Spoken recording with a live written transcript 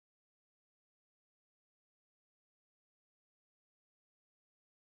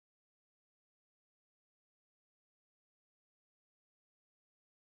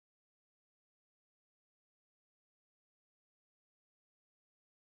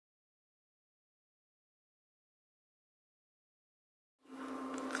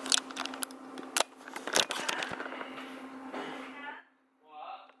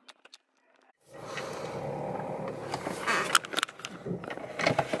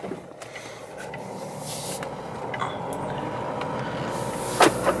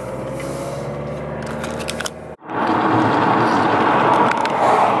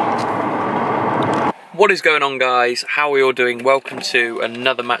What is going on, guys? How are we all doing? Welcome to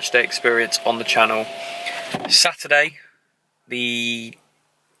another matchday experience on the channel. Saturday the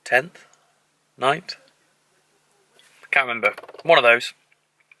 10th? 9th? Can't remember. One of those.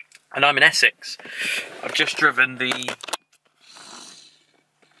 And I'm in Essex. I've just driven the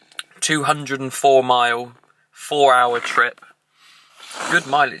 204 mile, 4-hour trip. Good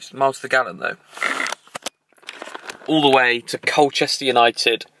mileage, miles to the gallon though. All the way to Colchester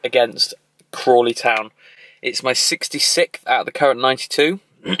United against Crawley Town. It's my 66th out of the current 92.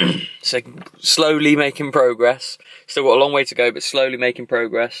 So slowly making progress. Still got a long way to go, but slowly making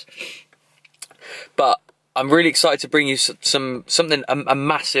progress. But I'm really excited to bring you a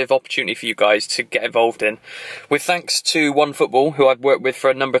massive opportunity for you guys to get involved in. With thanks to One Football, who I've worked with for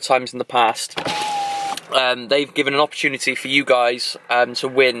a number of times in the past. They've given an opportunity for you guys to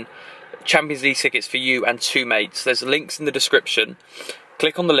win Champions League tickets for you and two mates. There's links in the description.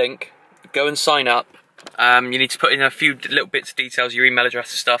 Click on the link, go and sign up. You need to put in a few little bits of details, your email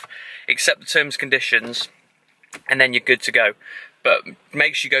address and stuff, accept the terms and conditions, and then you're good to go. But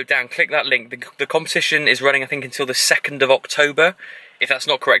make sure you go down, click that link. The competition is running, I think, until the 2nd of October. If that's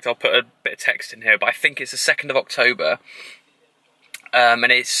not correct, I'll put a bit of text in here, but I think it's the 2nd of October.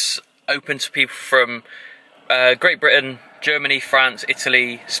 And it's open to people from Great Britain, Germany, France,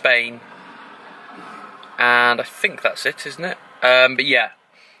 Italy, Spain, and I think that's it, isn't it? But yeah,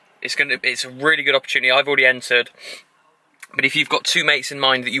 it's a really good opportunity. I've already entered, but if you've got two mates in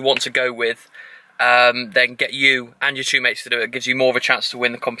mind that you want to go with, then get you and your two mates to do it. It gives you more of a chance to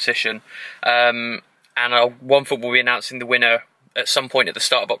win the competition. And One Football will be announcing the winner at some point at the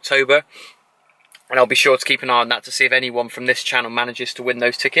start of October, and I'll be sure to keep an eye on that to see if anyone from this channel manages to win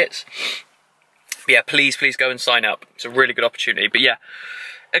those tickets. But yeah, please go and sign up. It's a really good opportunity. But yeah,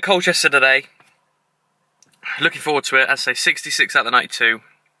 at Colchester today, looking forward to it. As I say, 66 out of the 92.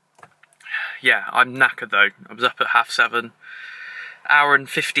 Yeah, I'm knackered though. I was up at 7:30. Hour and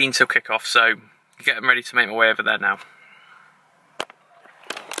 15 till kick-off, so getting ready to make my way over there now.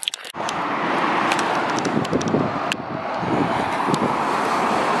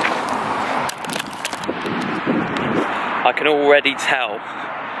 I can already tell,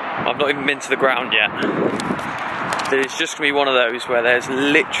 I've not even been to the ground yet, that it's just going to be one of those where there's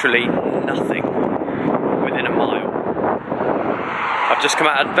literally nothing within a mile. I've just come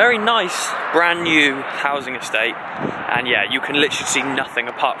out of a very nice, brand new housing estate, and yeah, you can literally see nothing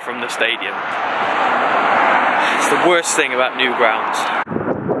apart from the stadium. It's the worst thing about new grounds.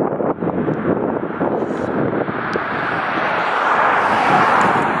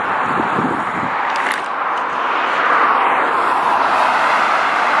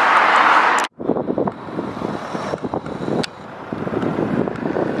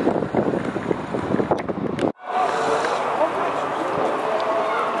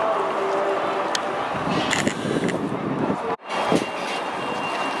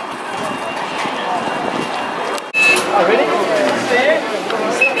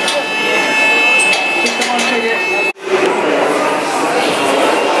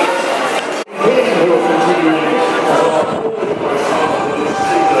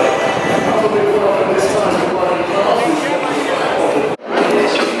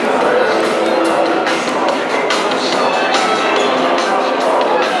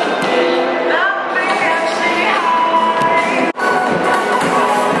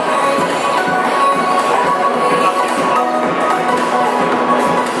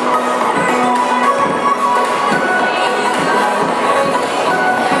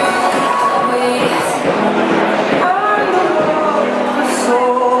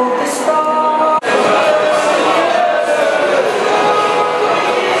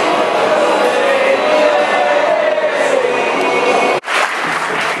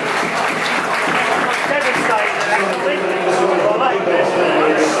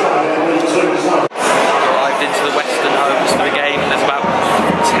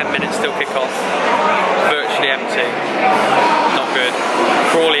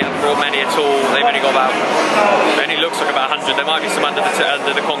 Crawley haven't brought many at all. They've only got about, it only looks like about 100. There might be some under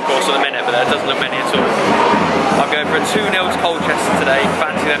the concourse at the minute, but there doesn't look many at all. I'm going for a 2-0 to Colchester today.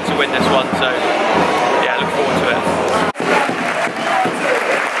 Fancy them to win this one, so yeah, look forward to it.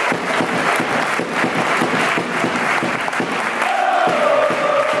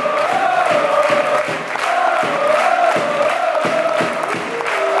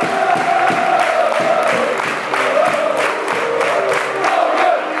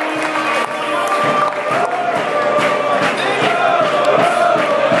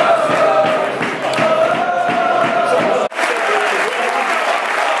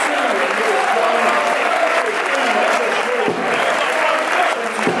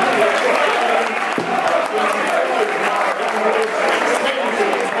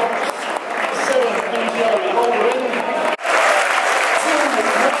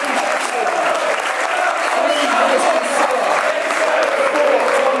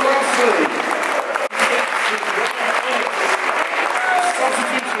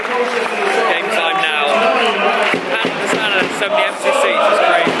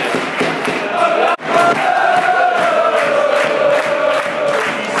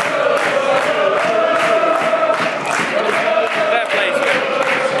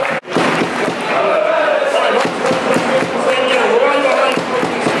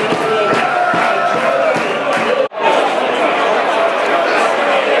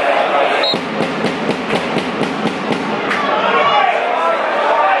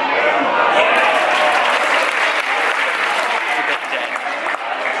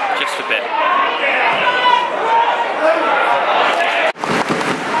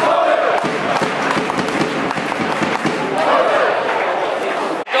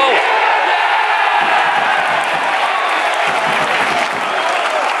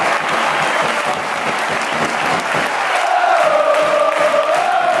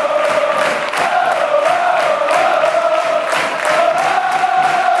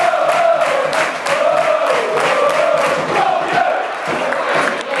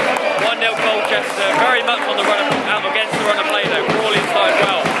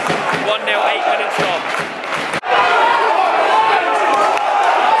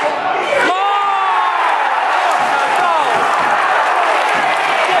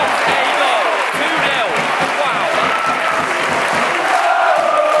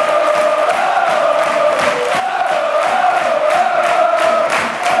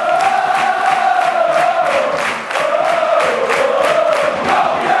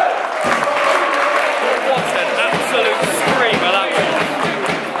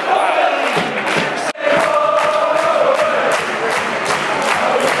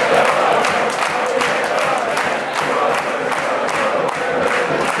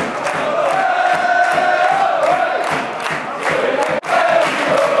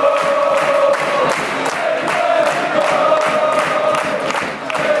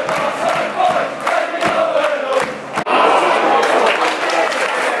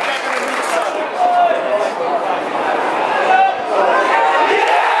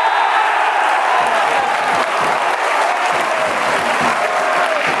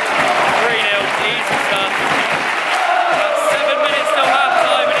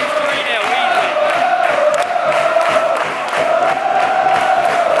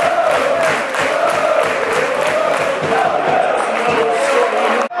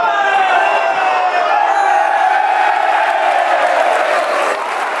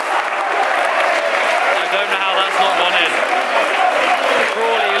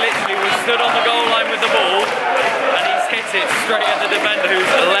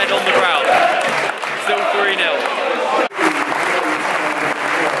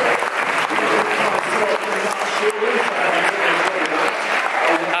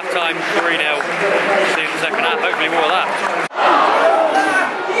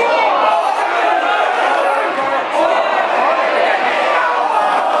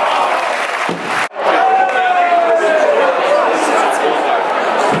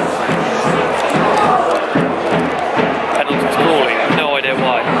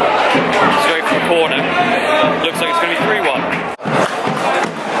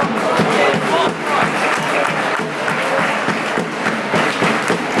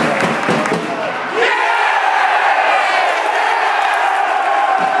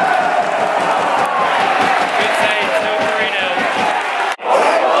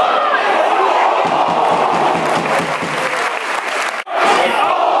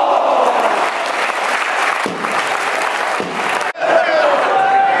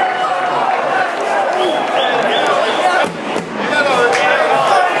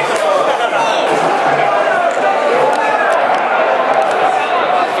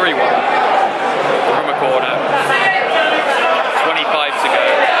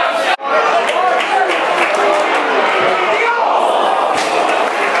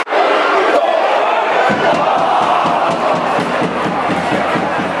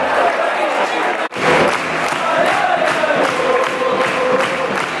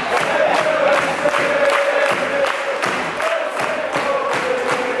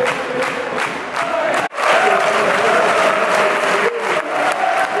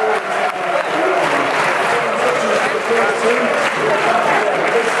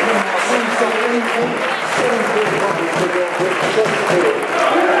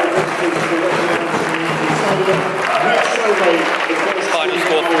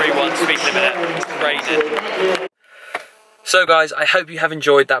 So guys, I hope you have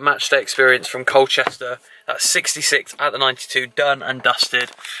enjoyed that matchday experience from Colchester. That's 66 at the 92, done and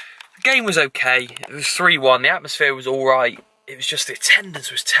dusted. The game was okay, it was 3-1, the atmosphere was alright, it was just the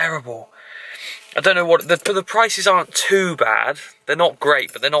attendance was terrible. I don't know what, the prices aren't too bad, they're not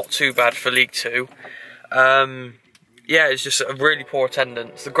great, but they're not too bad for League 2. Yeah, it's just a really poor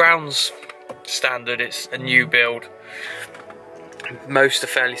attendance. The ground's standard, it's a new build. Most are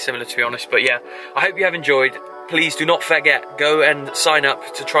fairly similar, to be honest, but yeah, I hope you have enjoyed. Please do not forget, go and sign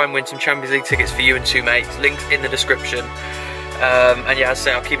up to try and win some Champions League tickets for you and 2 mates. Links in the description. And yeah, as I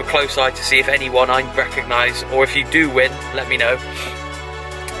say, I'll keep a close eye to see if anyone I recognise, or if you do win, let me know.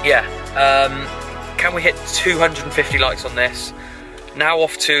 Yeah, can we hit 250 likes on this? Now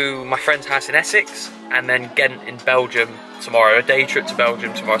off to my friend's house in Essex, and then Ghent in Belgium tomorrow. A day trip to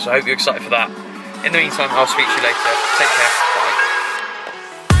Belgium tomorrow, so I hope you're excited for that. In the meantime, I'll speak to you later. Take care. Bye.